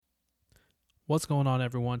What's going on,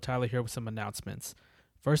 everyone? Tyler here with some announcements.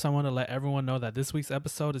 First, I want to let everyone know that this week's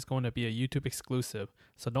episode is going to be a YouTube exclusive,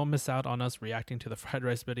 so don't miss out on us reacting to the fried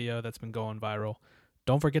rice video that's been going viral.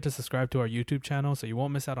 Don't forget to subscribe to our YouTube channel so you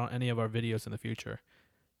won't miss out on any of our videos in the future.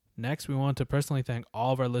 Next, we want to personally thank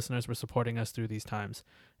all of our listeners for supporting us through these times.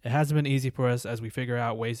 It hasn't been easy for us as we figure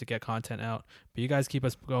out ways to get content out, but you guys keep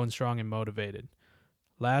us going strong and motivated.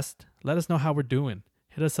 Last, let us know how we're doing.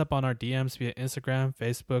 Hit us up on our DMs via Instagram,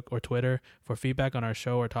 Facebook, or Twitter for feedback on our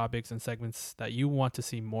show or topics and segments that you want to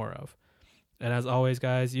see more of. And as always,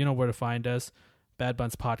 guys, you know where to find us,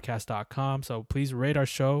 badbunspodcast.com. So please rate our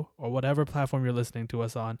show or whatever platform you're listening to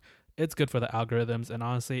us on. It's good for the algorithms, and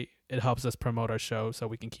honestly, it helps us promote our show so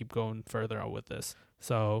we can keep going further with this.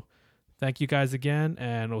 So thank you guys again,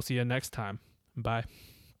 and we'll see you next time. Bye.